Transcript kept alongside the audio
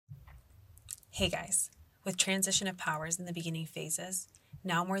Hey guys, with transition of powers in the beginning phases,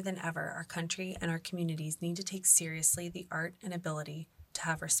 now more than ever, our country and our communities need to take seriously the art and ability to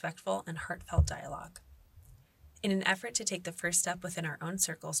have respectful and heartfelt dialogue. In an effort to take the first step within our own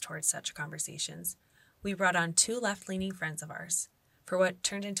circles towards such conversations, we brought on two left-leaning friends of ours for what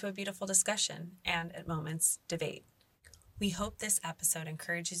turned into a beautiful discussion and, at moments, debate. We hope this episode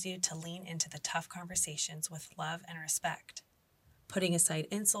encourages you to lean into the tough conversations with love and respect, putting aside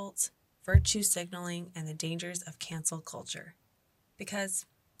insults, virtue signaling, and the dangers of cancel culture. Because,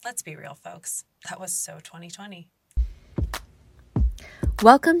 let's be real, folks, that was so 2020.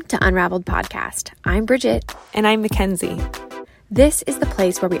 Welcome to Unraveled Podcast. I'm Bridget. And I'm Mackenzie. This is the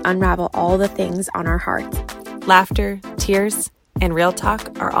place where we unravel all the things on our hearts. Laughter, tears, and real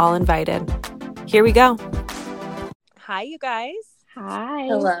talk are all invited. Here we go. Hi, you guys. Hi.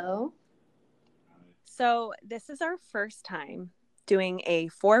 Hello. So this is our first time doing a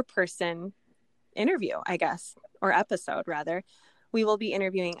 4-person interview, I guess, or episode rather. We will be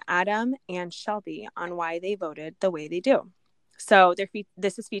interviewing Adam and Shelby on why they voted the way they do. So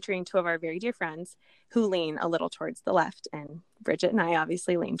this is featuring two of our very dear friends who lean a little towards the left, and Bridget and I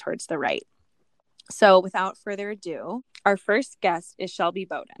obviously lean towards the right. So without further ado, our first guest is Shelby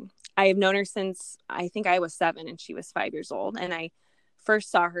Bowden. I have known her since I think I was 7 and she was 5 years old. And I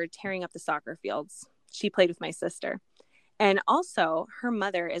first saw her tearing up the soccer fields. She played with my sister. And also her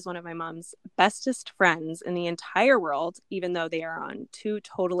mother is one of my mom's bestest friends in the entire world, even though they are on two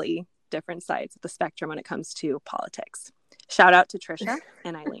totally different sides of the spectrum when it comes to politics. Shout out to Trisha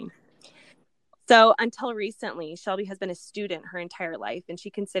and Eileen. So until recently, Shelby has been a student her entire life, and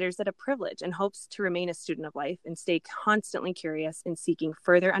she considers it a privilege and hopes to remain a student of life and stay constantly curious in seeking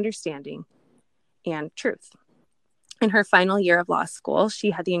further understanding and truth. In her final year of law school,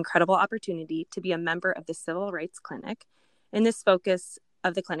 she had the incredible opportunity to be a member of the Civil Rights Clinic, and this focus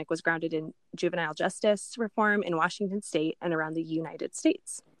of the clinic was grounded in juvenile justice reform in Washington State and around the United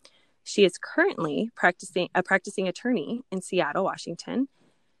States. She is currently a practicing attorney in Seattle, Washington,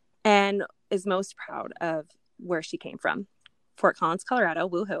 and is most proud of where she came from. Fort Collins, Colorado,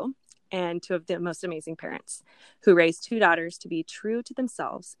 woohoo, and two of the most amazing parents who raised 2 daughters to be true to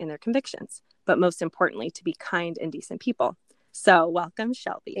themselves in their convictions, but most importantly, to be kind and decent people. So welcome,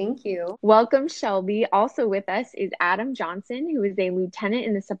 Shelby. Thank you. Welcome, Shelby. Also with us is Adam Johnson, who is a lieutenant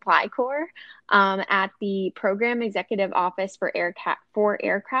in the Supply Corps at the Program Executive Office for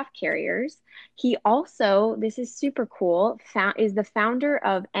Aircraft Carriers. He also, this is super cool, is the founder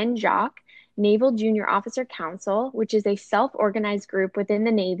of NJOC, Naval Junior Officer Council, which is a self-organized group within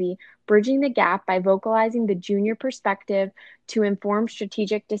the Navy, bridging the gap by vocalizing the junior perspective to inform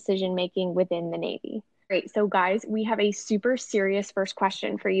strategic decision-making within the Navy. Great. So guys, we have a super serious first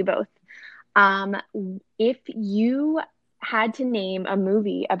question for you both. If you had to name a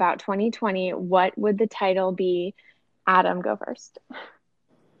movie about 2020, what would the title be? Adam, go first.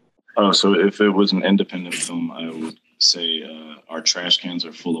 Oh, so if it was an independent film, I would say Our Trash Cans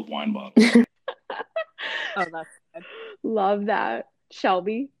Are Full of Wine Bottles. Oh, that's good. Love that.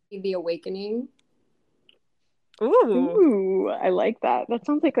 Shelby? The Awakening. Ooh, I like that. That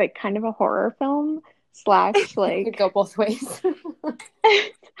sounds like kind of a horror film / like Could go both ways.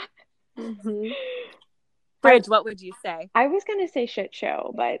 Mm-hmm. Bridge, what would you say? I was gonna say shit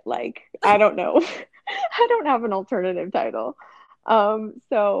show, but I don't know. I don't have an alternative title.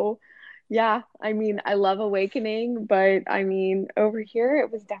 So yeah, I love Awakening, but over here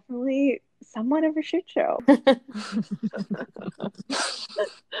it was definitely somewhat of a shit show.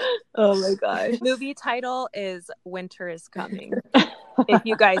 Oh my gosh. Movie title is Winter is Coming. If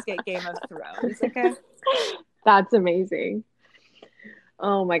you guys get Game of Thrones, okay? That's amazing.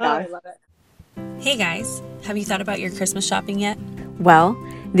 Oh my gosh. I love it. Hey guys, have you thought about your Christmas shopping yet? Well,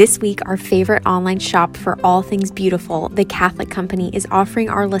 this week, our favorite online shop for all things beautiful, The Catholic Company, is offering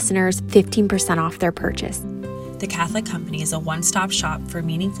our listeners 15% off their purchase. The Catholic Company is a one-stop shop for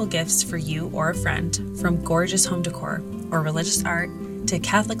meaningful gifts for you or a friend, from gorgeous home decor or religious art to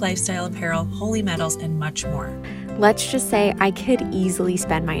Catholic lifestyle apparel, holy medals, and much more. Let's just say I could easily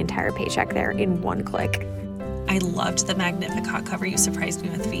spend my entire paycheck there in one click. I loved the Magnificat cover you surprised me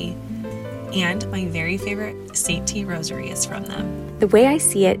with, V. And my very favorite Saint T rosary is from them. The way I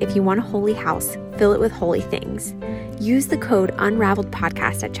see it, if you want a holy house, fill it with holy things. Use the code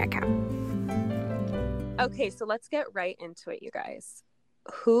UnraveledPodcast at checkout. Okay, so let's get right into it, you guys.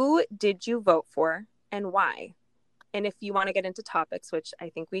 Who did you vote for and why? And if you want to get into topics, which I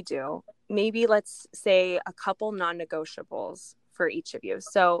think we do, maybe let's say a couple non-negotiables for each of you.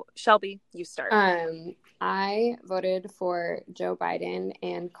 So Shelby, you start. I voted for Joe Biden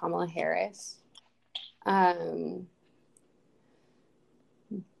and Kamala Harris.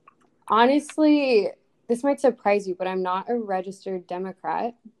 Honestly, this might surprise you, but I'm not a registered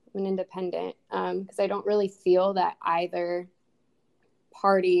Democrat. I'm an independent, because I don't really feel that either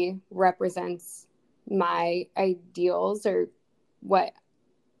party represents my ideals or what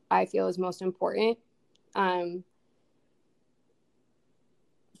I feel is most important.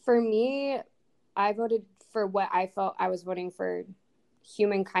 For me, I voted for what I felt I was voting for: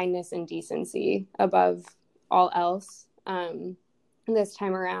 human kindness and decency above all else. This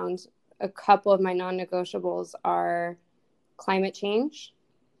time around, a couple of my non-negotiables are climate change,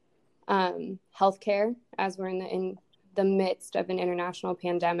 healthcare, as we're in the midst of an international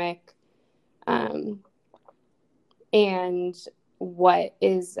pandemic, and what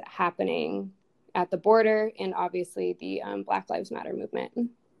is happening at the border, and obviously the Black Lives Matter movement.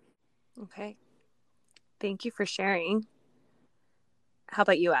 Okay. Thank you for sharing. How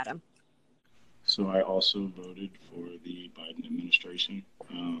about you, Adam? So I also voted for the Biden administration,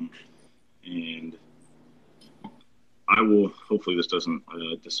 and I will, hopefully this doesn't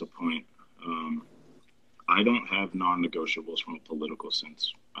disappoint. I don't have non-negotiables from a political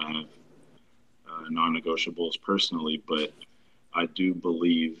sense. I have non-negotiables personally, but I do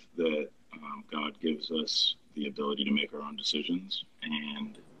believe that God gives us the ability to make our own decisions.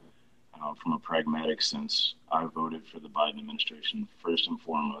 And from a pragmatic sense, I voted for the Biden administration first and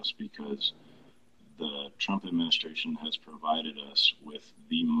foremost because the Trump administration has provided us with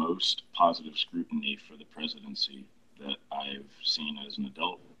the most positive scrutiny for the presidency that I've seen as an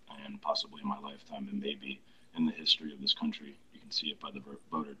adult and possibly in my lifetime and maybe in the history of this country. You can see it by the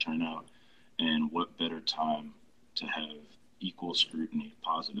voter turnout. And what better time to have equal scrutiny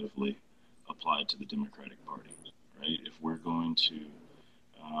positively applied to the Democratic Party, right? If we're going to,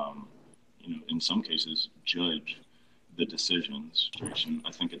 in some cases, judge the decisions,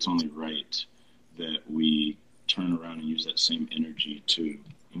 I think it's only right that we turn around and use that same energy to,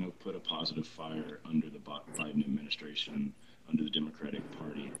 put a positive fire under the Biden administration, under the Democratic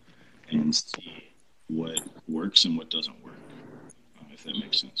Party, and see what works and what doesn't work, if that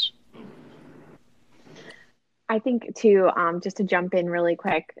makes sense. I think too, just to jump in really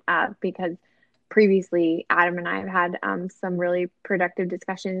quick, because previously Adam and I have had some really productive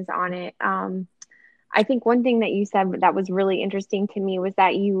discussions on it. I think one thing that you said that was really interesting to me was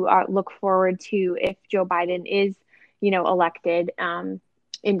that you look forward to, if Joe Biden is, elected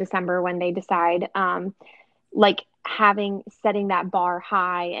in December when they decide, like setting that bar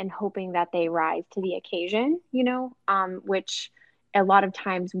high and hoping that they rise to the occasion, which a lot of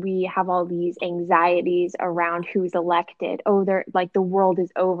times we have all these anxieties around who's elected. Oh, they're like, the world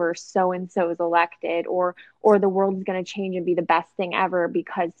is over, so and so is elected, or the world is going to change and be the best thing ever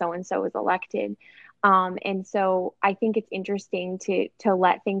because so and so is elected. And so I think it's interesting to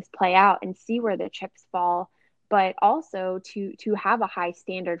let things play out and see where the chips fall, but also to have a high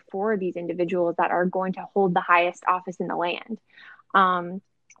standard for these individuals that are going to hold the highest office in the land.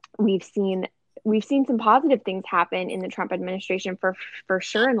 We've seen some positive things happen in the Trump administration for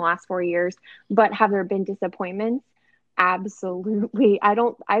sure in the last 4 years, but have there been disappointments? Absolutely. I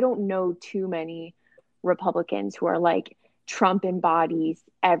don't know too many Republicans who are like, Trump embodies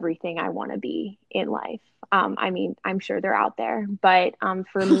everything I want to be in life. I mean, I'm sure they're out there, but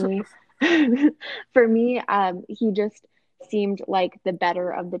for me, he just seemed like the better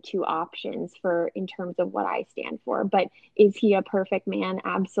of the two options in terms of what I stand for. But is he a perfect man?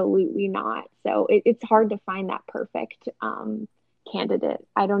 Absolutely not. So it's hard to find that perfect candidate.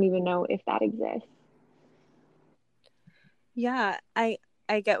 I don't even know if that exists. Yeah, I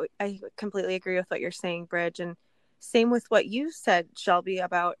completely agree with what you're saying, Bridge, and same with what you said, Shelby,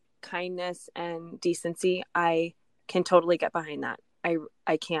 about kindness and decency. I can totally get behind that.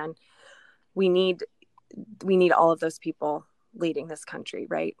 I can. We need all of those people leading this country,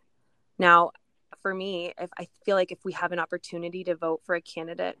 right? Now, for me, I feel like if we have an opportunity to vote for a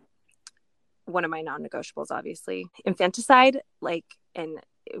candidate, one of my non-negotiables, obviously, infanticide, and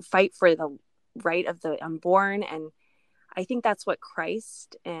fight for the right of the unborn. And I think that's what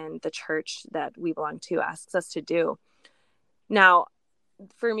Christ and the church that we belong to asks us to do. Now,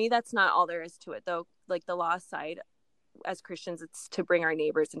 for me, that's not all there is to it, though. Like the law side, as Christians, it's to bring our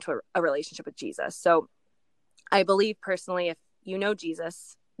neighbors into a relationship with Jesus. So I believe personally, if you know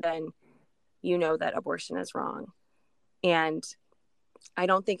Jesus, then you know that abortion is wrong. And I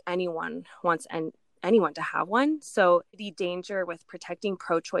don't think anyone wants anyone to have one. So the danger with protecting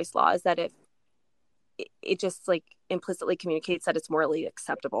pro-choice law is that it just implicitly communicates that it's morally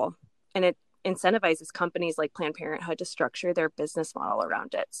acceptable, and it incentivizes companies like Planned Parenthood to structure their business model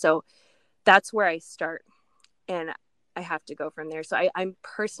around it. So that's where I start, and I have to go from there. So I'm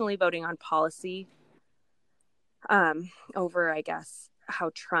personally voting on policy over, I guess,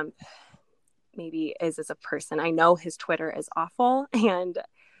 how Trump maybe is as a person. I know his Twitter is awful, and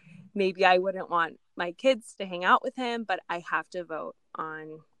maybe I wouldn't want my kids to hang out with him, but I have to vote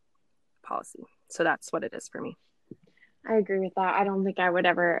on policy. So that's what it is for me. I agree with that. I don't think I would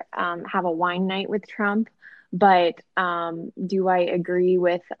ever have a wine night with Trump, but do I agree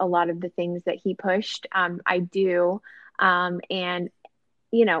with a lot of the things that he pushed? I do. And,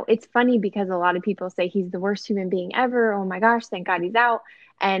 you know, it's funny because a lot of people say he's the worst human being ever. Oh my gosh, thank God he's out.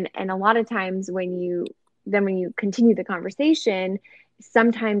 And a lot of times when you continue the conversation,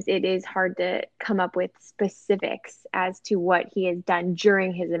 sometimes it is hard to come up with specifics as to what he has done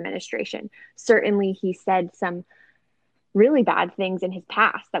during his administration. Certainly he said some really bad things in his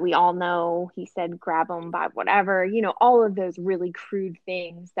past that we all know. He said, grab them by whatever, you know, all of those really crude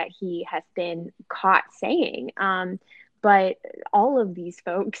things that he has been caught saying. But all of these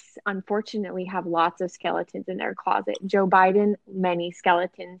folks, unfortunately, have lots of skeletons in their closet. Joe Biden, many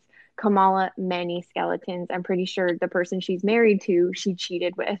skeletons. Kamala, many skeletons. I'm pretty sure the person she's married to, she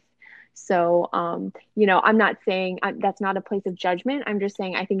cheated with. So, you know, I'm not saying that's not a place of judgment. I'm just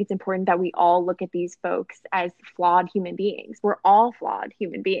saying I think it's important that we all look at these folks as flawed human beings. We're all flawed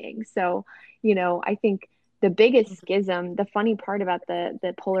human beings. So, you know, I think the biggest schism, the funny part about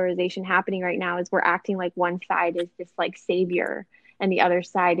the polarization happening right now is we're acting like one side is this like savior and the other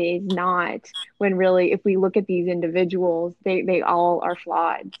side is not, when really, if we look at these individuals, they all are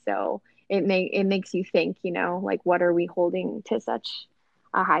flawed. So it makes you think, you know, like, what are we holding to such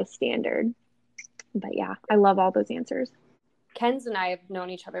a high standard? But yeah, I love all those answers. Kenz and I have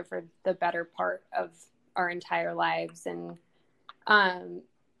known each other for the better part of our entire lives. And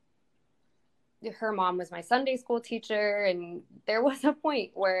her mom was my Sunday school teacher. And there was a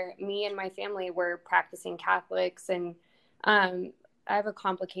point where me and my family were practicing Catholics. And I have a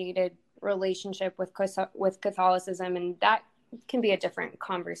complicated relationship with Catholicism, and that can be a different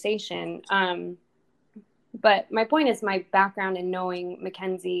conversation. But my point is my background in knowing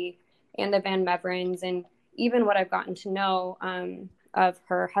Mackenzie and the Van Meverens, and even what I've gotten to know of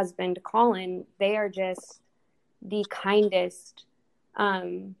her husband, Colin, they are just the kindest,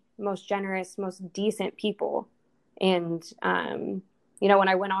 most generous, most decent people. And, you know, when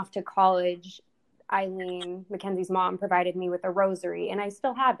I went off to college, Eileen, Mackenzie's mom, provided me with a rosary, and I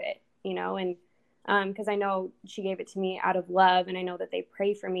still have it, you know, and because I know she gave it to me out of love, and I know that they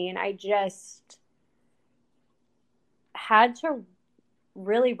pray for me. And I just had to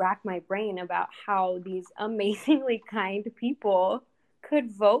really rack my brain about how these amazingly kind people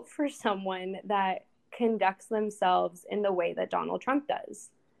could vote for someone that conducts themselves in the way that Donald Trump does.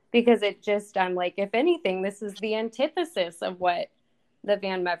 Because it just, I'm like, if anything, this is the antithesis of what the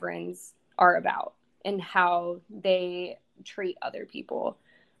Van Meverens are about and how they treat other people.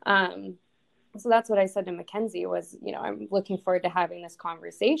 So that's what I said to Mackenzie was, you know, I'm looking forward to having this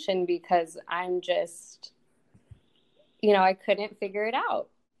conversation because I'm just, you know, I couldn't figure it out.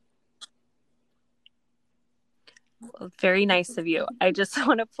 Well, very nice of you. I just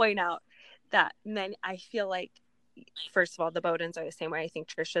want to point out that I feel like, first of all, the Bowdens are the same way. I think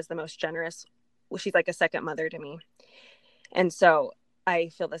Trisha's the most generous. Well, she's like a second mother to me. And so I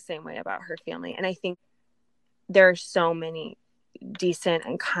feel the same way about her family. And I think there are so many decent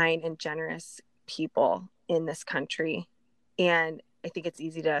and kind and generous people in this country. And I think it's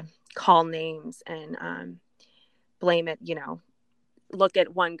easy to call names and blame it, you know, look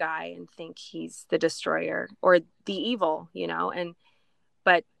at one guy and think he's the destroyer or the evil, you know,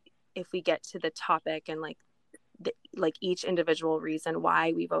 but if we get to the topic and like each individual reason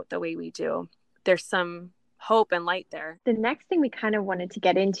why we vote the way we do, there's some hope and light there. The next thing we kind of wanted to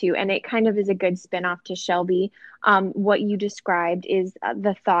get into, and it kind of is a good spinoff to Shelby, what you described is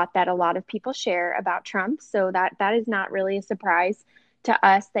the thought that a lot of people share about Trump. So that is not really a surprise to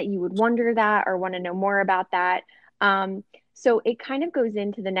us that you would wonder that or want to know more about that. So it kind of goes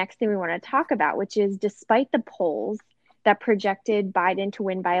into the next thing we want to talk about, which is despite the polls that projected Biden to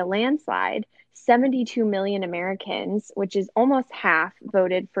win by a landslide, 72 million Americans, which is almost half,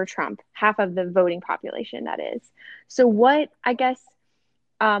 voted for Trump, half of the voting population, that is. So what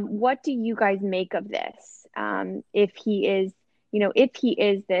do you guys make of this? If he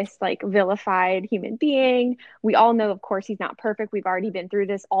is this like vilified human being, we all know, of course, he's not perfect. We've already been through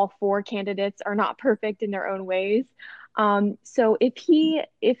this. All four candidates are not perfect in their own ways. So if he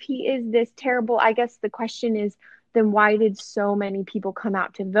is this terrible, I guess the question is, then why did so many people come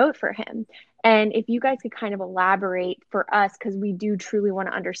out to vote for him? And if you guys could kind of elaborate for us, because we do truly want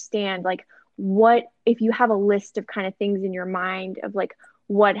to understand, like, what, if you have a list of kind of things in your mind of like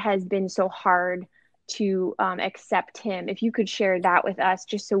what has been so hard to accept him, if you could share that with us,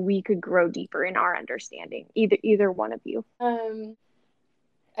 just so we could grow deeper in our understanding, either one of you.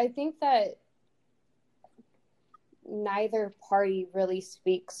 I think that neither party really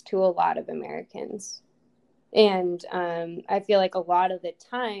speaks to a lot of Americans. And I feel like a lot of the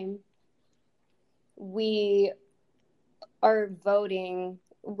time we are voting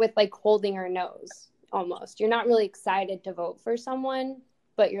with like holding our nose almost. You're not really excited to vote for someone,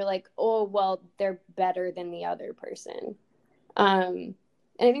 but you're like, oh, well, they're better than the other person. And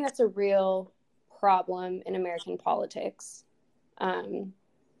I think that's a real problem in American politics.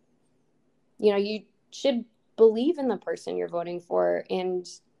 You should believe in the person you're voting for, and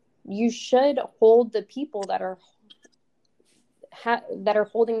you should hold the people that are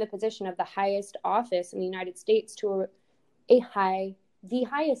holding the position of the highest office in the United States to the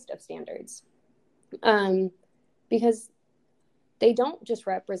highest of standards, because they don't just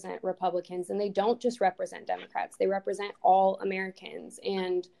represent Republicans and they don't just represent Democrats. They represent all Americans,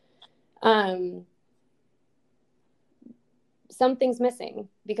 and something's missing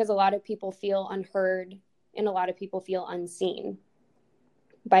because a lot of people feel unheard and a lot of people feel unseen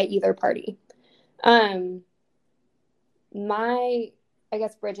by either party. I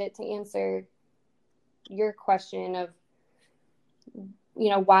guess, Bridget, to answer your question of,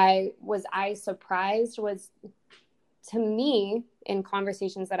 why was I surprised, was, to me, in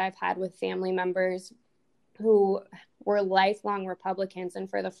conversations that I've had with family members who were lifelong Republicans and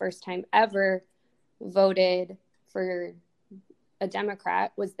for the first time ever voted for a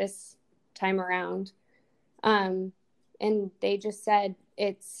Democrat, was this time around. And they just said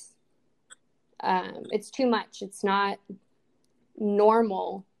it's too much. It's not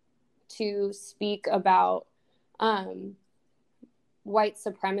normal to speak about white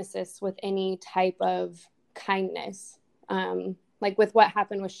supremacists with any type of kindness, like with what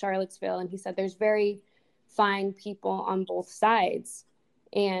happened with Charlottesville. And he said there's very fine people on both sides.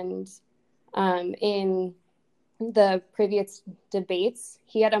 And in the previous debates,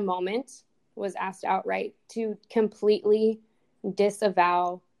 he had a moment, was asked outright to completely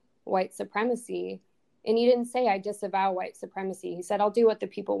disavow white supremacy. And he didn't say, I disavow white supremacy. He said, I'll do what the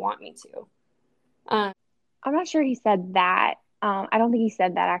people want me to. I'm not sure he said that. I don't think he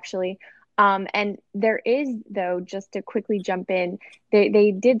said that, actually. And there is, though, just to quickly jump in,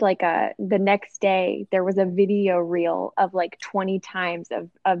 they did like the next day, there was a video reel of like 20 times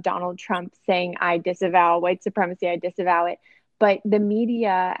of Donald Trump saying, I disavow white supremacy, I disavow it. But the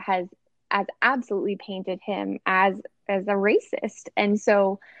media has absolutely painted him as a racist. And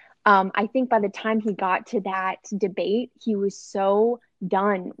so I think by the time he got to that debate, he was so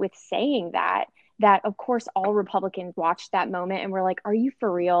done with saying that of course all Republicans watched that moment and were like, are you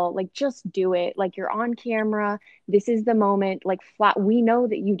for real? Like, just do it. Like, you're on camera. This is the moment. Like, flat, we know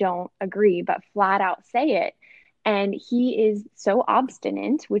that you don't agree, but flat out say it. And he is so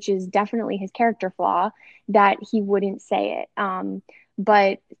obstinate, which is definitely his character flaw, that he wouldn't say it.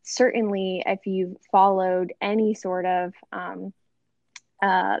 But certainly if you've followed any sort of,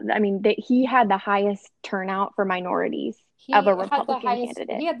 he had the highest turnout for minorities of a Republican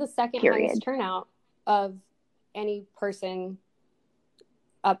candidate. He had the second highest turnout of any person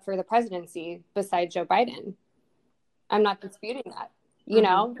up for the presidency besides Joe Biden. I'm not disputing that,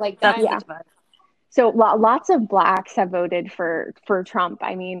 like that. Yeah. So lots of Blacks have voted for Trump.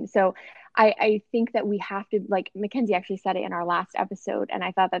 I mean, so I think that we have to, like, Mackenzie actually said it in our last episode, and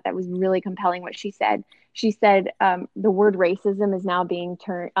I thought that was really compelling what she said. She said the word racism is now being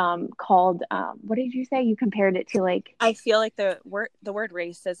called, what did you say? You compared it to, like... I feel like the word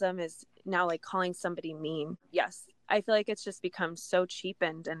racism is now like calling somebody mean. Yes. I feel like it's just become so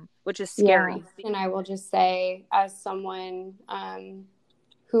cheapened, and which is scary. Yeah. And I will just say, as someone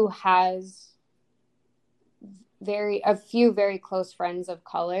who has a few very close friends of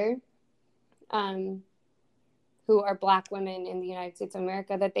color, who are Black women in the United States of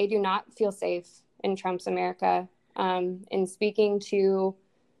America, that they do not feel safe in Trump's America. In speaking to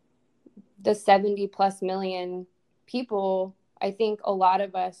the 70 plus million people, I think a lot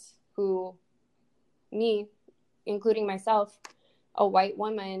of us me, including myself, a white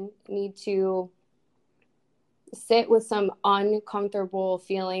woman, need to sit with some uncomfortable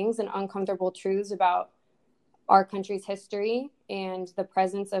feelings and uncomfortable truths about our country's history and the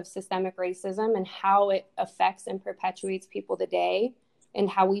presence of systemic racism and how it affects and perpetuates people today and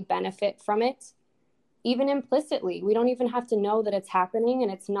how we benefit from it, even implicitly. We don't even have to know that it's happening,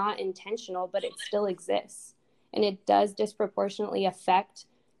 and it's not intentional, but it still exists. And it does disproportionately affect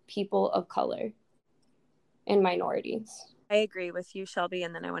people of color and minorities. I agree with you, Shelby.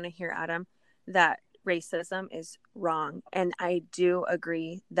 And then I want to hear Adam, that racism is wrong. And I do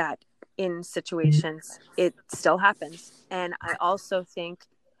agree that in situations it still happens. And I also think,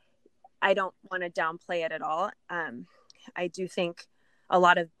 I don't want to downplay it at all. I do think a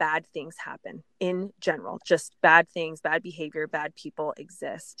lot of bad things happen in general, just bad things, bad behavior, bad people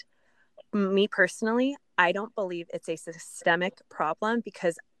exist. Me personally, I don't believe it's a systemic problem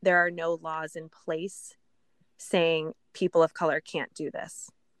because there are no laws in place saying people of color can't do this.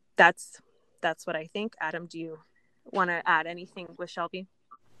 That's what I think. Adam, do you want to add anything with Shelby?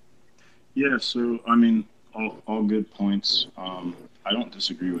 Yeah, so I mean, all good points. I don't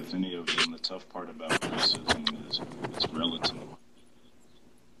disagree with any of them. The tough part about racism is it's relative.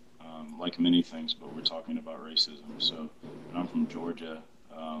 Like many things, but we're talking about racism. So, and I'm from Georgia.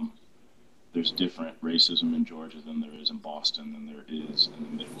 There's different racism in Georgia than there is in Boston, than there is in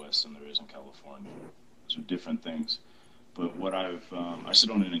the Midwest, than there is in California. Those are different things. But what I sit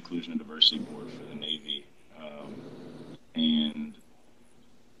on an inclusion and diversity board for the Navy, and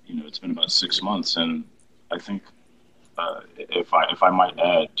it's been about 6 months, and I think if I might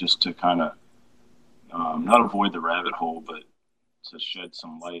add, just to kind of not avoid the rabbit hole, but to shed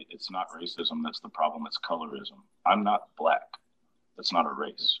some light, it's not racism that's the problem, it's colorism. I'm not black. That's not a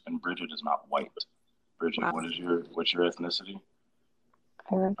race. And Bridget is not white. Bridget, Wow. what's your ethnicity?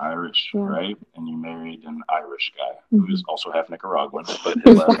 Irish, yeah. Right? And you married an Irish guy who is also half Nicaraguan, but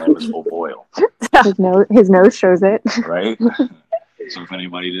his last name is O'Boyle. His nose shows it. Right? So if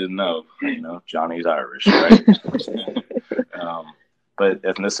anybody didn't know, Johnny's Irish, right? But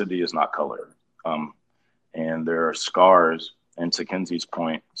ethnicity is not color. And there are scars, and to Kenzie's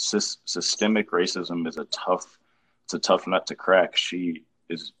point, systemic racism is a tough nut to crack.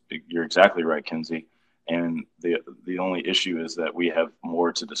 You're exactly right, Kenzie. And the only issue is that we have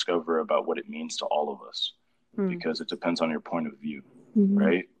more to discover about what it means to all of us, because it depends on your point of view,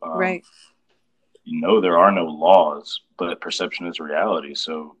 right? Right. There are no laws, but perception is reality.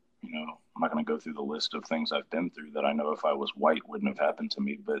 So, I'm not going to go through the list of things I've been through that I know if I was white wouldn't have happened to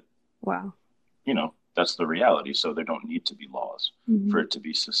me. But, wow, that's the reality. So there don't need to be laws for it to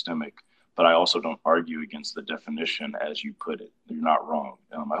be systemic. But I also don't argue against the definition as you put it. You're not wrong.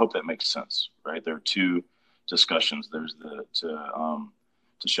 I hope that makes sense, right? There are two discussions. There's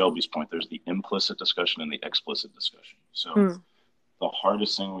to Shelby's point, there's the implicit discussion and the explicit discussion. So the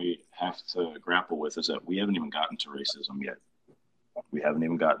hardest thing we have to grapple with is that we haven't even gotten to racism yet. We haven't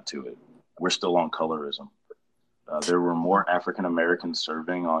even gotten to it. We're still on colorism. There were more African Americans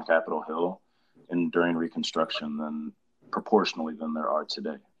serving on Capitol Hill during Reconstruction proportionally than there are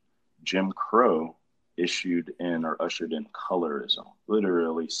today. Jim Crow ushered in colorism,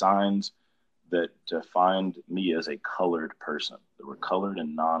 literally signs that defined me as a colored person. There were colored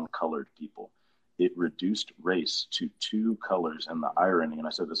and non-colored people. It reduced race to two colors, and the irony, and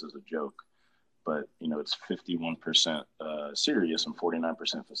I said this as a joke, but it's 51% serious and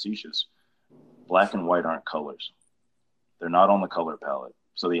 49% facetious. Black and white aren't colors. They're not on the color palette.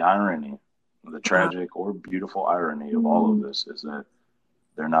 So the irony, the tragic or beautiful irony of all of this is that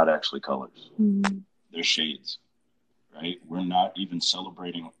they're not actually colors. They're shades, right? We're not even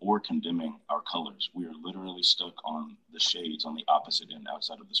celebrating or condemning our colors. We are literally stuck on the shades on the opposite end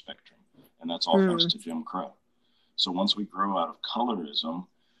outside of the spectrum. And that's all thanks to Jim Crow. So once we grow out of colorism,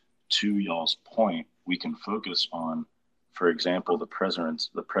 to y'all's point, we can focus on, for example, the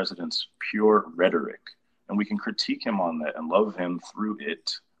president's pure rhetoric. And we can critique him on that and love him through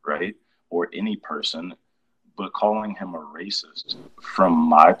it, right? Or any person. But calling him a racist from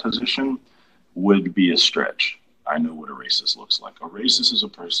my position would be a stretch. I know what a racist looks like. A racist is a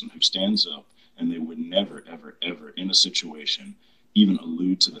person who stands up and they would never, ever, ever in a situation even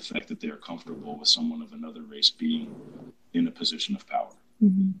allude to the fact that they are comfortable with someone of another race being in a position of power.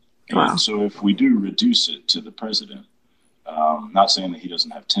 And so if we do reduce it to the president, not saying that he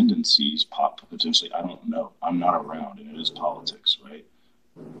doesn't have tendencies, potentially, I don't know. I'm not around, and it is politics, right?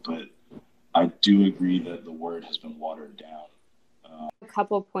 But I do agree that the word has been watered down. A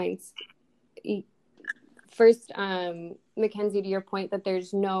couple of points. First, Mackenzie, to your point that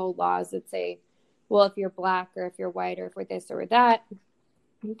there's no laws that say, well, if you're black or if you're white or if we're this or that.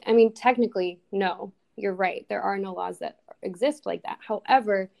 I mean, technically, no, you're right. There are no laws that exist like that.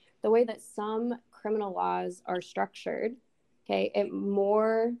 However, the way that some criminal laws are structured, it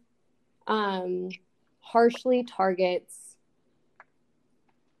more harshly targets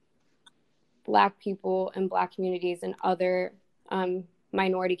Black people and Black communities and other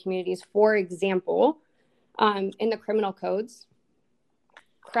minority communities. For example, in the criminal codes,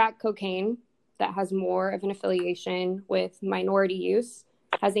 crack cocaine that has more of an affiliation with minority use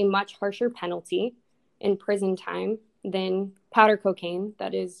has a much harsher penalty in prison time than powder cocaine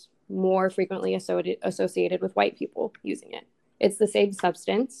that is more frequently associated with white people using it. It's the same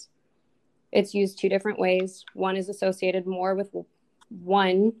substance. It's used two different ways. One is associated more with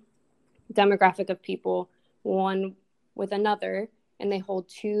one demographic of people, one with another. and they hold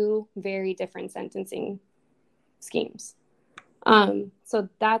two very different sentencing schemes. So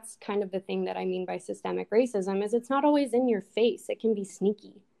that's kind of the thing that I mean by systemic racism, is it's not always in your face. It can be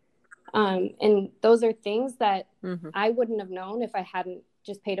sneaky. And those are things that I wouldn't have known if I hadn't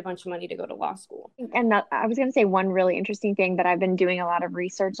just paid a bunch of money to go to law school. And I was going to say one really interesting thing that I've been doing a lot of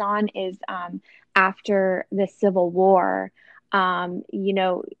research on is after the Civil War, you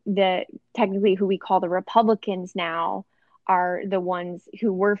know, technically who we call the Republicans now are the ones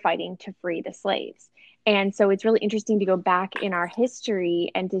who were fighting to free the slaves. And so it's really interesting to go back in our history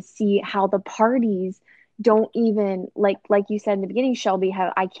and to see how the parties don't even, like you said in the beginning, Shelby,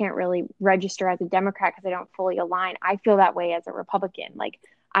 how I can't really register as a Democrat because I don't fully align. I feel that way as a Republican. Like,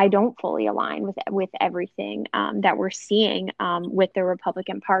 I don't fully align with everything that we're seeing with the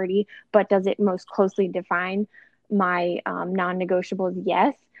Republican Party, but does it most closely define my non-negotiables?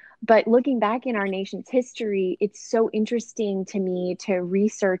 Yes. But looking back in our nation's history, it's so interesting to me to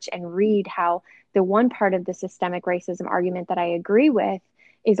research and read how the one part of the systemic racism argument that I agree with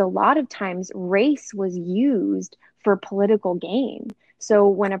is a lot of times race was used for political gain. So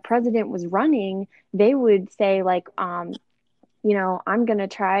when a president was running, they would say like, you know, I'm going to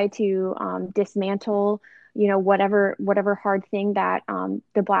try to dismantle, you know, whatever hard thing that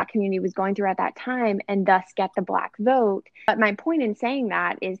the Black community was going through at that time, and thus get the Black vote. But my point in saying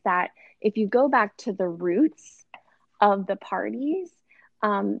that is that if you go back to the roots of the parties,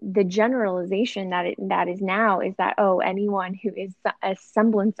 the generalization that is now is that, oh, anyone who is a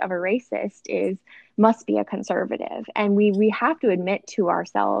semblance of a racist must be a conservative. And we have to admit to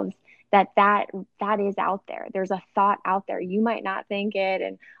ourselves that is out there. There's a thought out there. You might not think it,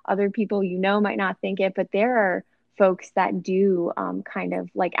 and other people you know might not think it, but there are folks that do kind of,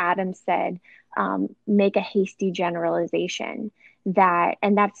 like Adam said, make a hasty generalization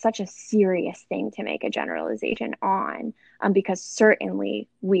and that's such a serious thing to make a generalization on, because certainly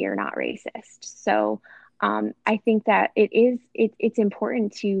we are not racist. So I think that it's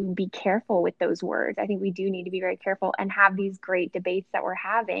important to be careful with those words. I think we do need to be very careful and have these great debates that we're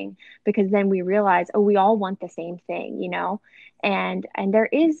having, because then we realize, oh, we all want the same thing, you know, and there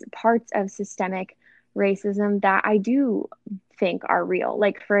is parts of systemic racism that I do think are real.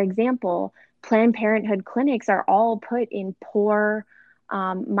 Like, for example, Planned Parenthood clinics are all put in poor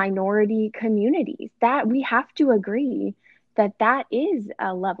minority communities. That we have to agree that is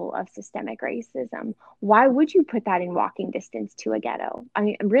a level of systemic racism. Why would you put that in walking distance to a ghetto? I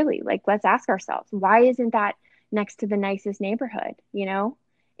mean, really, like, let's ask ourselves, why isn't that next to the nicest neighborhood, you know,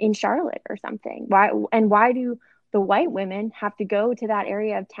 in Charlotte or something? Why do the white women have to go to that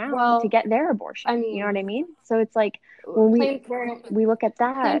area of town to get their abortion? I mean, you know what I mean? So it's like, when we look at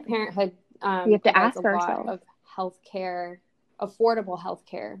that, Planned Parenthood we have to ask ourselves of healthcare, affordable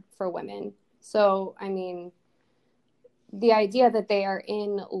healthcare for women. So, I mean, the idea that they are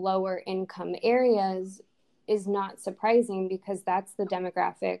in lower income areas is not surprising, because that's the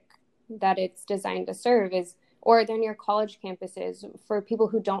demographic that it's designed to serve, or they're near college campuses for people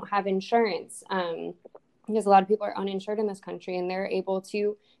who don't have insurance. Because a lot of people are uninsured in this country, and they're able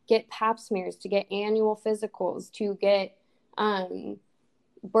to get pap smears, to get annual physicals, to get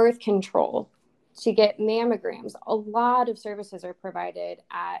birth control, to get mammograms. A lot of services are provided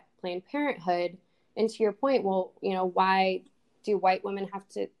at Planned Parenthood. And to your point, well, you know, why do white women have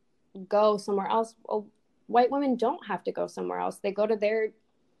to go somewhere else? Well, white women don't have to go somewhere else. They go to their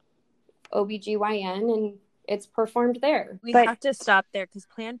OBGYN and it's performed there. We have to stop there, because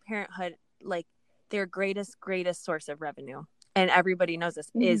Planned Parenthood, like, their greatest source of revenue, and everybody knows this,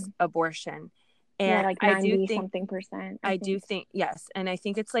 is abortion. And like 90-something%. I do think, yes. And I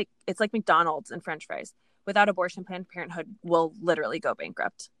think it's like McDonald's and French fries. Without abortion, Planned Parenthood will literally go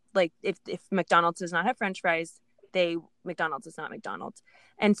bankrupt. Like, if McDonald's does not have French fries, McDonald's is not McDonald's.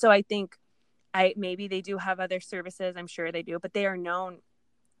 And so I think maybe they do have other services. I'm sure they do, but they are known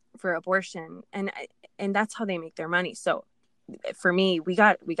for abortion, and that's how they make their money. So for me, we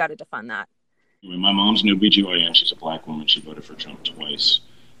got to defund that. My mom's an OBGYN. She's a Black woman. She voted for Trump twice.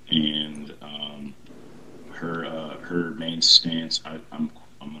 And her main stance, I'm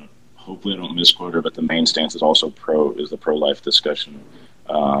gonna, hopefully I don't misquote her, but the main stance is also the pro-life discussion.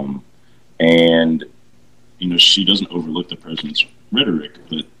 And, you know, she doesn't overlook the president's rhetoric,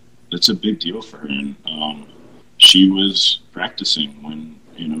 but it's a big deal for her. And she was practicing when,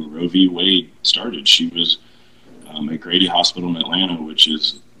 you know, Roe v. Wade started. She was at Grady Hospital in Atlanta, which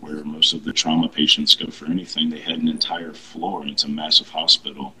is where most of the trauma patients go for anything. They had an entire floor, and it's a massive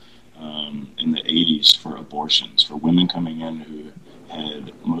hospital, in the 80s for abortions, for women coming in who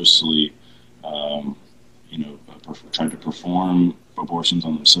had mostly, you know, tried to perform abortions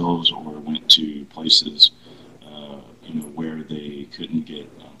on themselves, or went to places, you know, where they couldn't get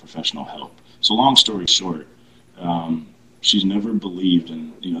professional help. So long story short, she's never believed,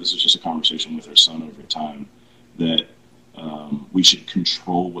 and this is just a conversation with her son over time, that we should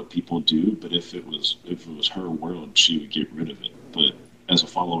control what people do. But if it was her world, she would get rid of it. But as a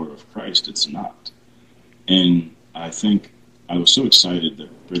follower of Christ, it's not. And I think I was so excited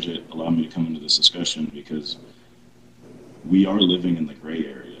that Bridget allowed me to come into this discussion, because we are living in the gray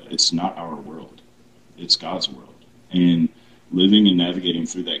area. It's not our world. It's God's world. And living and navigating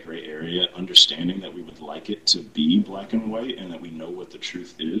through that gray area, understanding that we would like it to be black and white and that we know what the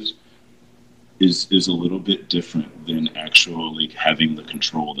truth is a little bit different than actually having the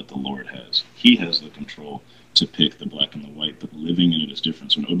control that the Lord has. He has the control to pick the black and the white, but living in it is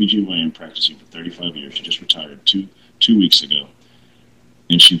different. So an OBGYN practicing for 35 years, she just retired two weeks ago,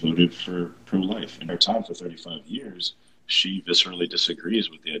 and she voted for pro-life. In her time for 35 years, she viscerally disagrees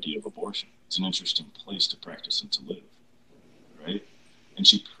with the idea of abortion. It's an interesting place to practice and to live, right? And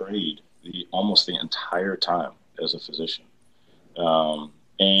she prayed almost the entire time as a physician.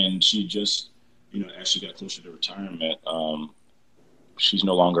 And she just, as she got closer to retirement, she's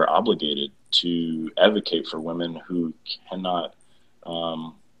no longer obligated to advocate for women who cannot,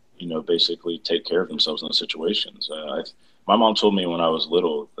 basically take care of themselves in those situations. My mom told me when I was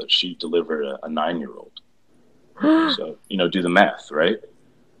little that she delivered a 9-year-old. So, do the math, right?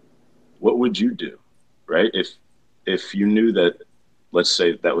 What would you do, right? If you knew that, let's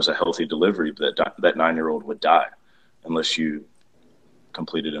say that was a healthy delivery, but that 9-year-old would die unless you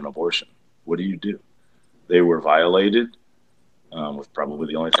completed an abortion. What do you do? They were violated, with probably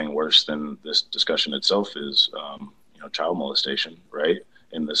the only thing worse than this discussion itself is, child molestation, right?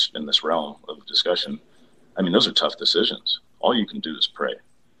 In this realm of discussion. I mean, those are tough decisions. All you can do is pray.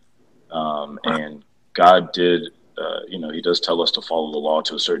 And God did, he does tell us to follow the law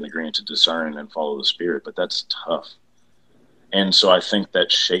to a certain degree and to discern and follow the Spirit, but that's tough. And so I think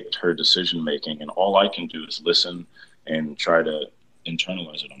that shaped her decision making, and all I can do is listen and try to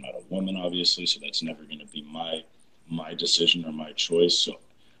internalize it. I'm not a woman, obviously, so that's never going to be my decision or my choice. So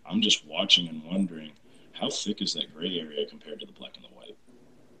I'm just watching and wondering, how thick is that gray area compared to the black and the white?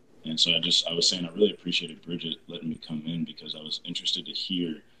 And so I was saying I really appreciated Bridget letting me come in, because I was interested to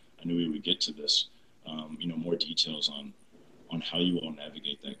hear, I knew we would get to this, more details on how you all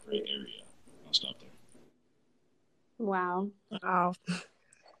navigate that gray area. I'll stop there. Wow.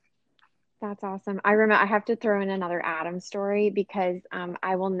 That's awesome. I have to throw in another Adam story, because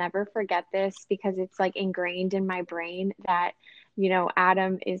I will never forget this, because it's like ingrained in my brain that,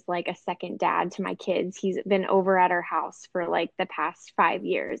 Adam is like a second dad to my kids. He's been over at our house for like the past 5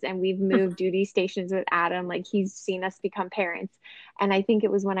 years, and we've moved duty stations with Adam. Like, he's seen us become parents. And I think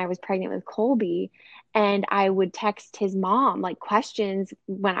it was when I was pregnant with Colby, and I would text his mom like questions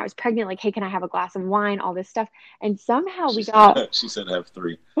when I was pregnant, like, hey, can I have a glass of wine? All this stuff. And somehow she said have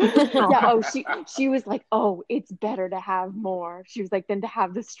 3. Yeah. Oh, she was like, oh, it's better to have more. She was like, than to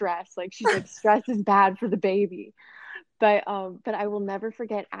have the stress. Like, she's like, stress is bad for the baby. But I will never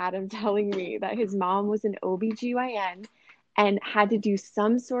forget Adam telling me that his mom was an OBGYN and had to do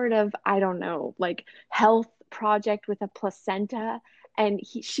some sort of, I don't know, like health project with a placenta. And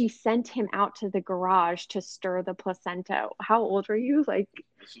she sent him out to the garage to stir the placenta. How old were you? Like,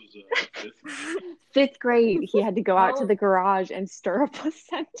 This was 5th. 5th grade. He had to go out to the garage and stir a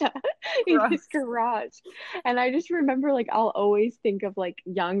placenta in his garage. And I just remember, like, I'll always think of like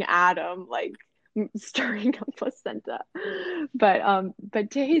young Adam, like, stirring a placenta. But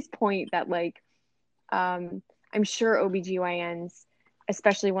to his point that, like, I'm sure OBGYNs,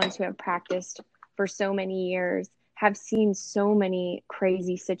 especially ones who have practiced for so many years, have seen so many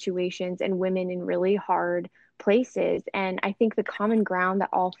crazy situations and women in really hard places. And I think the common ground that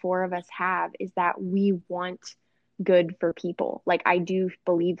all 4 of us have is that we want good for people. Like, I do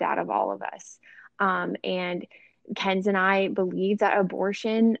believe that of all of us. And Kenz and I believe that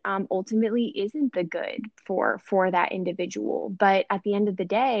abortion ultimately isn't the good for that individual. But at the end of the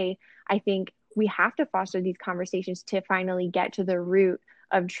day, I think we have to foster these conversations to finally get to the root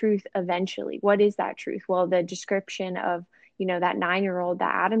of truth eventually. What is that truth? Well, the description of, that 9-year-old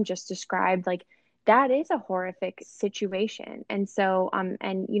that Adam just described, like, that is a horrific situation. And so,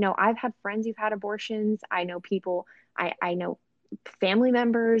 I've had friends who've had abortions. I know people, I know family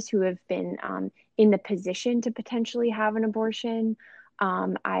members who have been in the position to potentially have an abortion.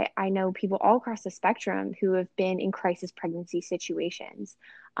 I know people all across the spectrum who have been in crisis pregnancy situations.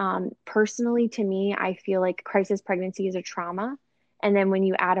 Personally, to me, I feel like crisis pregnancy is a trauma. And then when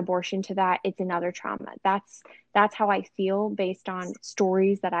you add abortion to that, it's another trauma. That's how I feel based on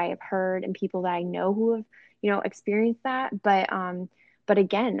stories that I have heard and people that I know who have, experienced that. But But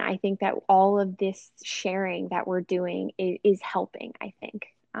again, I think that all of this sharing that we're doing is helping, I think.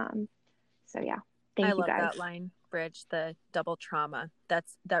 So yeah, thank you love guys. that line, Bridge, the double trauma. That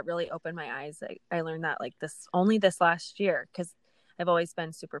really opened my eyes. I learned that like only this last year, because I've always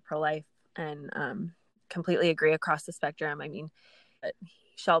been super pro-life and completely agree across the spectrum. I mean,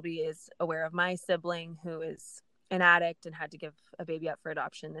 Shelby is aware of my sibling who is an addict and had to give a baby up for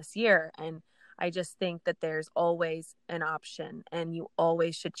adoption this year. And I just think that there's always an option, and you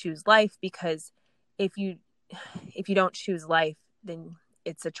always should choose life, because if you don't choose life, then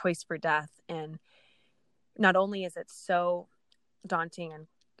it's a choice for death. And not only is it so daunting and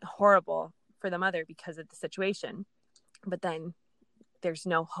horrible for the mother because of the situation, but then there's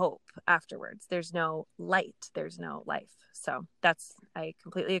no hope afterwards. There's no light. There's no life. So I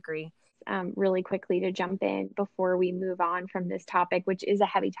completely agree. Really quickly to jump in before we move on from this topic, which is a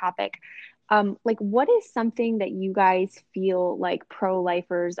heavy topic. Like, what is something that you guys feel like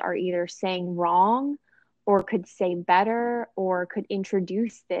pro-lifers are either saying wrong or could say better or could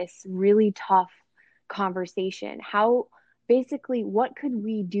introduce this really tough conversation? Basically, what could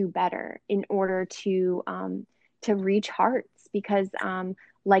we do better in order to reach hearts? Because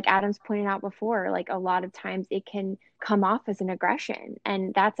like Adam's pointed out before, like a lot of times it can come off as an aggression,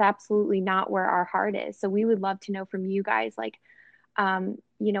 and that's absolutely not where our heart is. So we would love to know from you guys, like,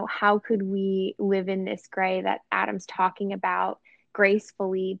 how could we live in this gray that Adam's talking about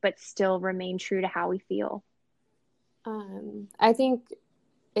gracefully, but still remain true to how we feel? I think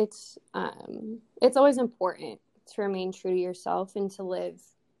it's always important to remain true to yourself and to live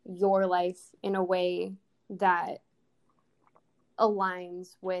your life in a way that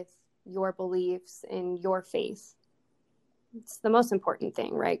aligns with your beliefs and your faith. It's the most important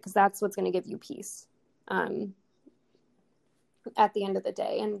thing, right? Because that's what's going to give you peace at the end of the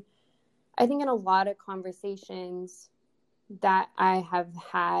day. And I think in a lot of conversations that I have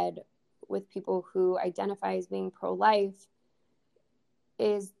had with people who identify as being pro-life,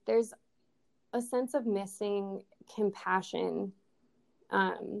 there's a sense of missing compassion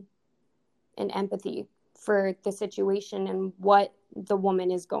and empathy for the situation and what the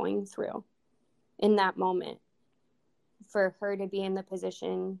woman is going through in that moment, for her to be in the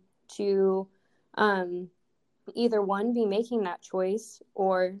position to either one, be making that choice,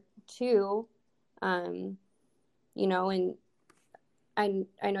 or two, and I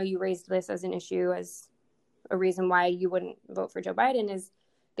know you raised this as an issue, as a reason why you wouldn't vote for Joe Biden, is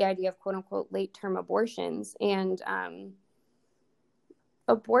the idea of quote unquote late term abortions. And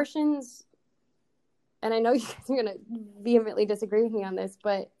abortions, and I know you guys are going to vehemently disagree with me on this,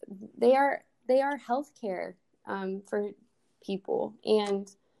 but they are healthcare for people.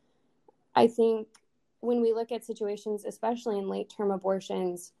 And I think when we look at situations, especially in late term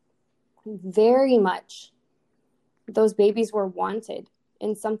abortions, very much those babies were wanted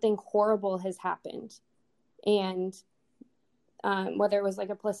and something horrible has happened. And whether it was like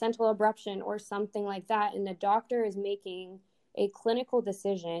a placental abruption or something like that, and the doctor is making a clinical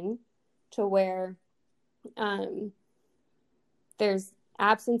decision to where there's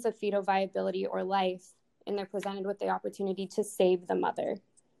absence of fetal viability or life, and they're presented with the opportunity to save the mother.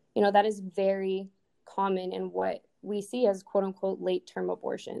 That is very common in what we see as quote unquote late term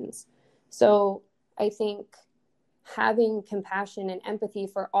abortions. So I think having compassion and empathy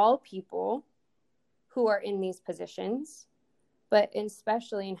for all people who are in these positions, but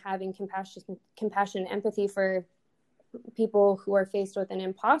especially in having compassion and empathy for people who are faced with an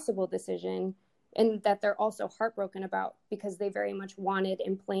impossible decision, and that they're also heartbroken about because they very much wanted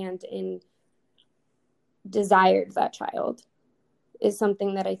and planned and desired that child, is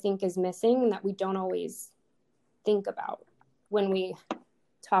something that I think is missing and that we don't always think about when we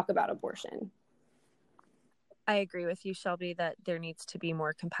talk about abortion. I agree with you, Shelby, that there needs to be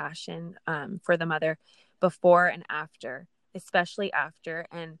more compassion for the mother before and after, especially after.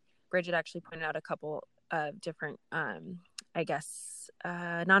 And Bridget actually pointed out a couple of different,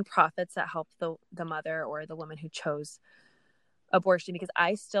 nonprofits that help the mother or the woman who chose abortion, because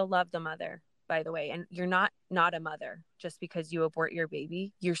I still love the mother, by the way. And you're not a mother just because you abort your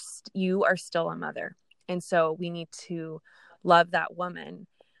baby. You are still a mother. And so we need to love that woman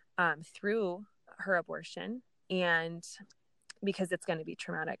through her abortion, and because it's going to be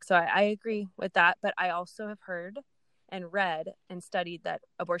traumatic. So I agree with that. But I also have heard and read and studied that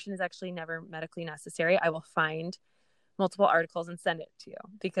abortion is actually never medically necessary. I will find multiple articles and send it to you,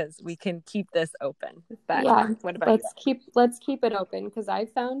 because we can keep this open. But yeah, what about let's keep it open, because I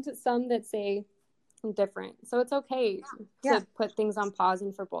found some that say different. So it's okay to put things on pause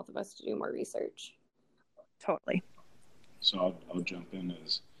and for both of us to do more research. Totally. So I'll jump in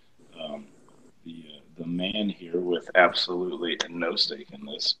as the man here with absolutely no stake in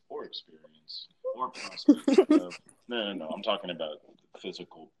this or experience or prospects of no. I'm talking about the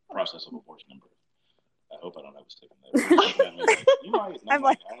physical process of abortion and birth. I hope I don't have a stake in that. I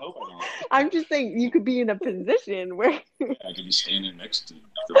hope I don't. I'm just saying you could be in a position where I could be standing next to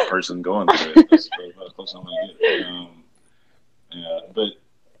the person going through it. That's about close I'm gonna get. Yeah, but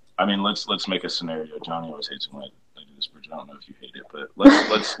I mean, let's make a scenario. Johnny always hates when I do this, Bridget. I don't know if you hate it, but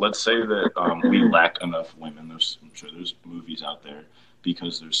let's say that we lack enough women. I'm sure there's movies out there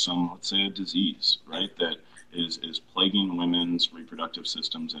because there's let's say a disease, right, that is plaguing women's reproductive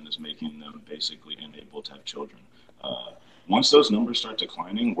systems and is making them basically unable to have children. Once those numbers start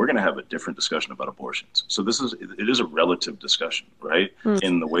declining, we're going to have a different discussion about abortions. So it is a relative discussion, right?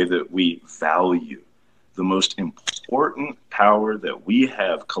 In the way that we value the most important power that we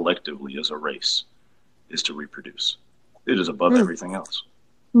have collectively as a race is to reproduce. It is above everything else.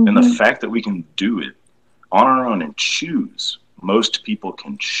 And the fact that we can do it on our own and choose, most people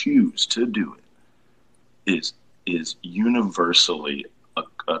can choose to do it, is universally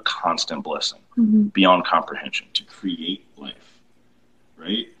a constant blessing beyond comprehension to create life,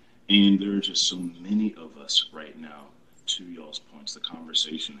 right? And there are just so many of us right now, to y'all's points, the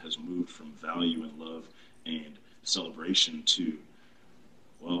conversation has moved from value and love and celebration to,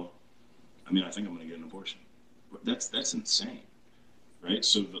 well, I mean, I think I'm going to get an abortion. That's insane, right?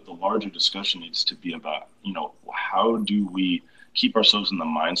 So the larger discussion needs to be about, how do we keep ourselves in the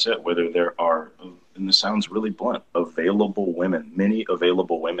mindset, whether there are, and this sounds really blunt, many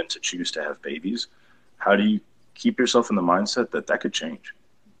available women to choose to have babies. How do you keep yourself in the mindset that could change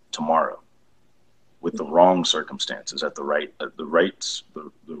tomorrow with the wrong circumstances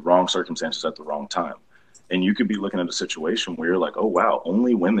the wrong circumstances at the wrong time? And you could be looking at a situation where you're like, oh, wow,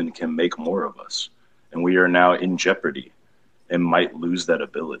 only women can make more of us. And we are now in jeopardy and might lose that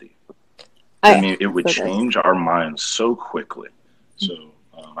ability. I mean, it would change our minds so quickly. So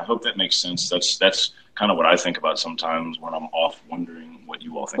I hope that makes sense. That's kind of what I think about sometimes when I'm off wondering what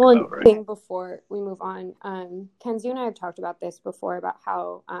you all think about, right? Before we move on, Kenz, you and I have talked about this before, about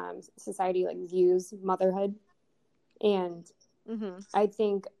how society views motherhood. And I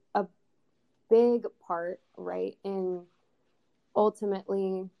think a big part, right, in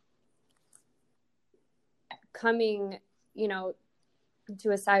ultimately coming,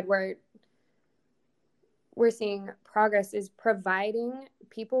 to a side where we're seeing progress is providing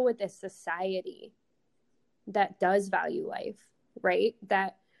people with a society that does value life, right?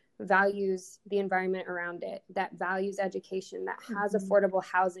 That values the environment around it, that values education, that has affordable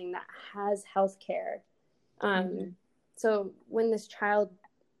housing, that has healthcare. So when this child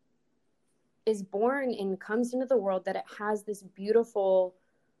is born and comes into the world, that it has this beautiful,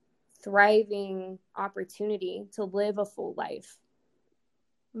 thriving opportunity to live a full life.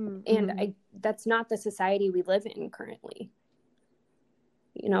 And that's not the society we live in currently.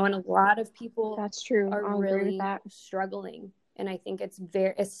 And a lot of people that's true. are really struggling. And I think it's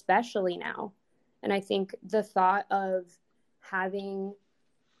especially now. And I think the thought of having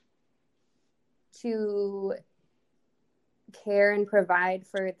to care and provide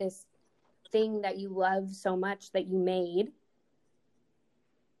for this thing that you love so much that you made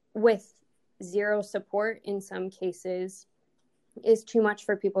with zero support in some cases is too much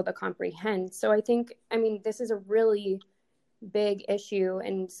for people to comprehend. So I think, this is a really big issue.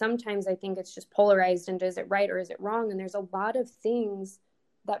 And sometimes I think it's just polarized into, is it right or is it wrong? And there's a lot of things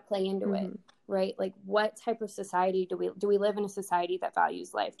that play into it, right? Like, what type of society do we live in? A society that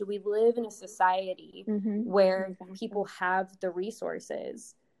values life? Do we live in a society where people have the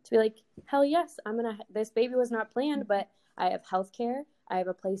resources to be like, hell yes, this baby was not planned, but I have healthcare, I have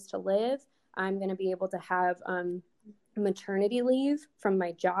a place to live, I'm going to be able to have maternity leave from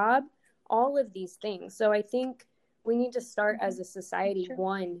my job, all of these things. So I think we need to start as a society,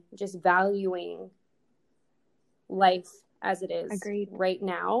 one, just valuing life as it is right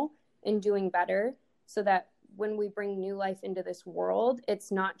now and doing better, so that when we bring new life into this world,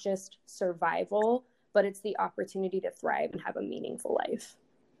 it's not just survival, but it's the opportunity to thrive and have a meaningful life.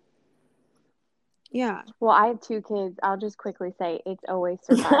 Yeah. Well, I have 2 kids. I'll just quickly say it's always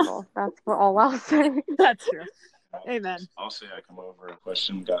survival. That's all I'll say. That's true. Amen. I'll say I come over a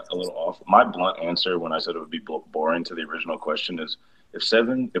question got a little off. My blunt answer when I said it would be boring to the original question is,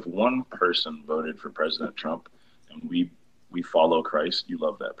 if one person voted for President Trump and we follow Christ, you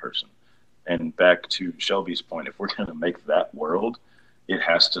love that person. And back to Shelby's point, if we're going to make that world, it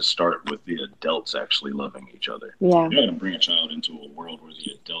has to start with the adults actually loving each other. Yeah. You're not going to bring a child into a world where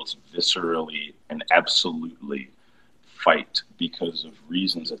the adults viscerally and absolutely fight because of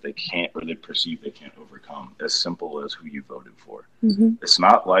reasons that they can't, or they perceive they can't overcome, as simple as who you voted for. Mm-hmm. It's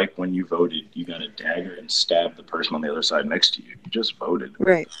not like when you voted, you got a dagger and stabbed the person on the other side next to you. You just voted.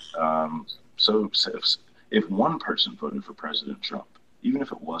 Right. So if one person voted for President Trump, even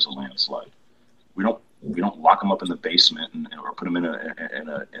if it was a landslide, we don't lock them up in the basement or put them in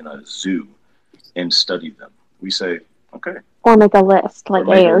a zoo and study them. We say, okay, or make a list like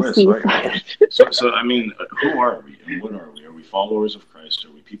AOC. Right? So I mean, who are we and what are we? Are we followers of Christ?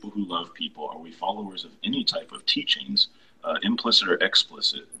 Are we people who love people? Are we followers of any type of teachings, implicit or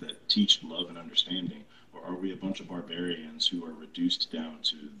explicit, that teach love and understanding? Or are we a bunch of barbarians who are reduced down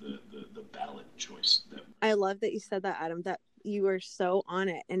to the ballot choice? I love that you said that, Adam, that you were so on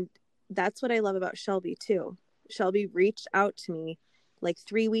it. And that's what I love about Shelby too. Shelby reached out to me like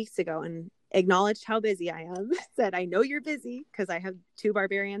 3 weeks ago and acknowledged how busy I am. Said, I know you're busy because I have 2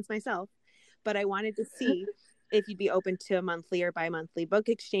 barbarians myself, but I wanted to see if you'd be open to a monthly or bi-monthly book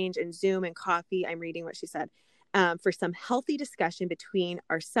exchange and Zoom and coffee. I'm reading what she said. For some healthy discussion between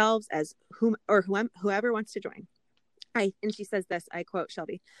ourselves as whoever wants to join. And she says this, I quote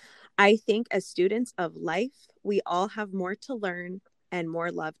Shelby, I think as students of life, we all have more to learn and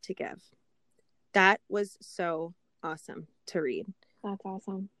more love to give. That was so awesome to read. That's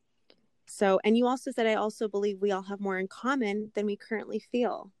awesome. So, and you also said, I also believe we all have more in common than we currently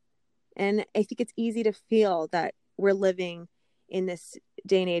feel. And I think it's easy to feel that we're living in this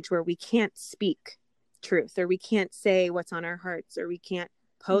day and age where we can't speak truth, or we can't say what's on our hearts, or we can't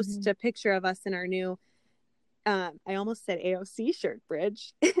post a picture of us in our new, I almost said AOC shirt,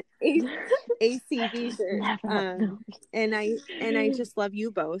 Bridge, ACB shirt. And I just love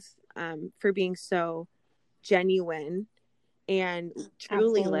you both for being so genuine and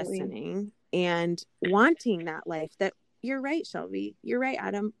truly listening and wanting that life. That you're right, Shelby. You're right,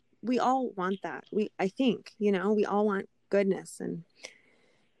 Adam. We all want that. I think, we all want goodness and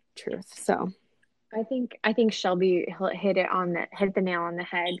truth. So I think Shelby hit the nail on the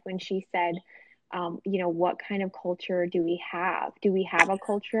head when she said, what kind of culture do we have? Do we have a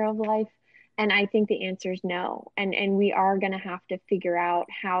culture of life? And I think the answer is no. And we are going to have to figure out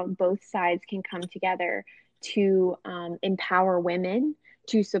how both sides can come together to empower women,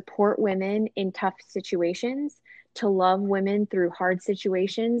 to support women in tough situations, to love women through hard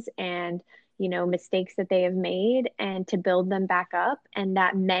situations and, mistakes that they have made, and to build them back up, and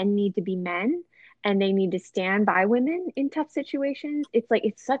that men need to be men and they need to stand by women in tough situations.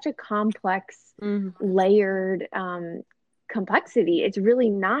 It's such a complex, layered complexity. It's really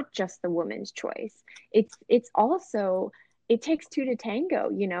not just the woman's choice. It's also, it takes 2 to tango,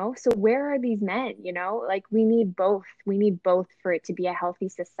 So where are these men, we need both. We need both for it to be a healthy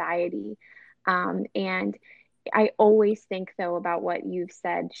society. And I always think, though, about what you've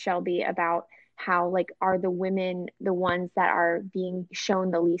said, Shelby, about how are the women the ones that are being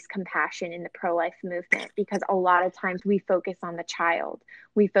shown the least compassion in the pro-life movement, because a lot of times we focus on the child,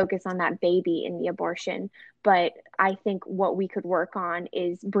 we focus on that baby in the abortion. But I think what we could work on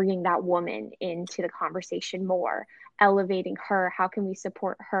is bringing that woman into the conversation more, elevating her. How can we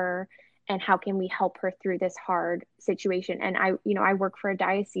support her? And how can we help her through this hard situation? And I work for a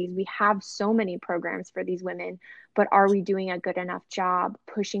diocese. We have so many programs for these women, but are we doing a good enough job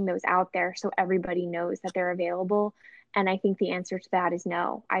pushing those out there so everybody knows that they're available? And I think the answer to that is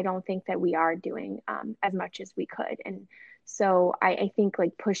no. I don't think that we are doing as much as we could. And so I think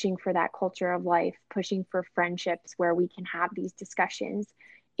pushing for that culture of life, pushing for friendships where we can have these discussions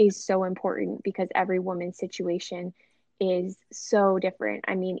is so important, because every woman's situation is so different.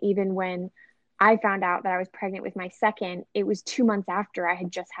 I mean, even when I found out that I was pregnant with my second, it was 2 months after I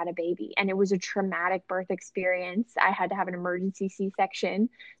had just had a baby, and it was a traumatic birth experience. I had to have an emergency C-section.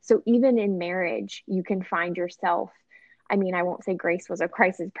 So even in marriage, you can find yourself, I mean, I won't say Grace was a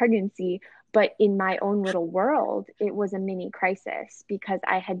crisis pregnancy, but in my own little world, it was a mini crisis, because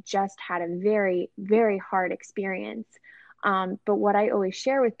I had just had a very, very hard experience. But what I always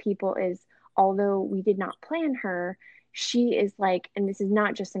share with people is, although we did not plan her, she is and this is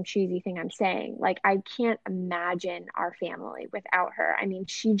not just some cheesy thing I'm saying, I can't imagine our family without her. I mean,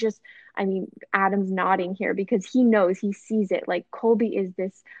 Adam's nodding here because he knows, he sees it. Colby is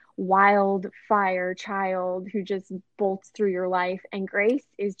this wildfire child who just bolts through your life, and Grace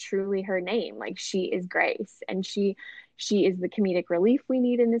is truly her name. She is Grace, and she is the comedic relief we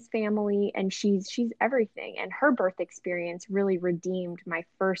need in this family, and she's everything. And her birth experience really redeemed my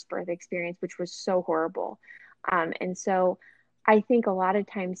first birth experience, which was so horrible. And so I think a lot of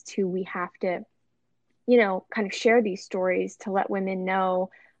times too, we have to, kind of share these stories to let women know,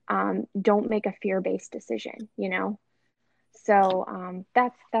 don't make a fear-based decision, So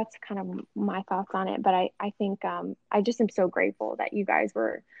that's kind of my thoughts on it. But I think I just am so grateful that you guys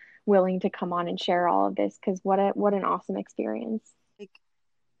were willing to come on and share all of this, because what an awesome experience. Like,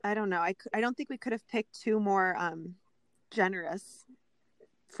 I don't know. I don't think we could have picked two more generous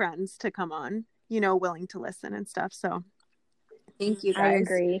friends to come on, willing to listen and stuff. So thank you guys. I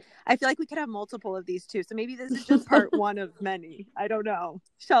agree. I feel like we could have multiple of these too. So maybe this is just part one of many. I don't know.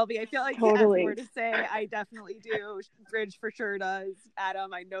 Shelby, I feel like Totally. if you were to say, I definitely do. Bridge for sure does.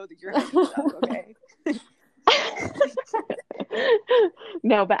 Adam, I know that you're having stuff, okay?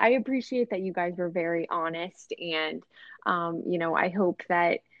 No, but I appreciate that you guys were very honest, and I hope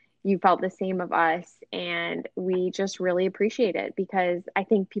that you felt the same of us, and we just really appreciate it, because I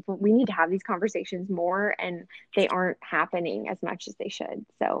think we need to have these conversations more, and they aren't happening as much as they should.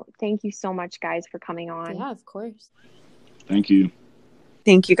 So thank you so much, guys, for coming on. Yeah, of course. Thank you.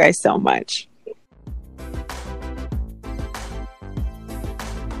 Thank you guys so much.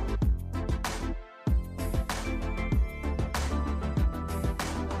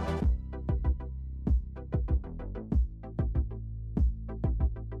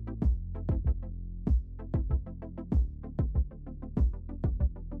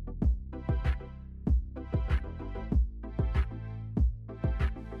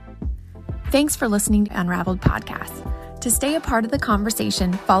 Thanks for listening to Unraveled Podcast. To stay a part of the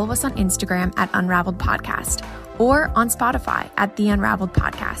conversation, follow us on Instagram at Unraveled Podcast or on Spotify at The Unraveled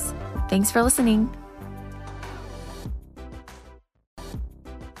Podcast. Thanks for listening.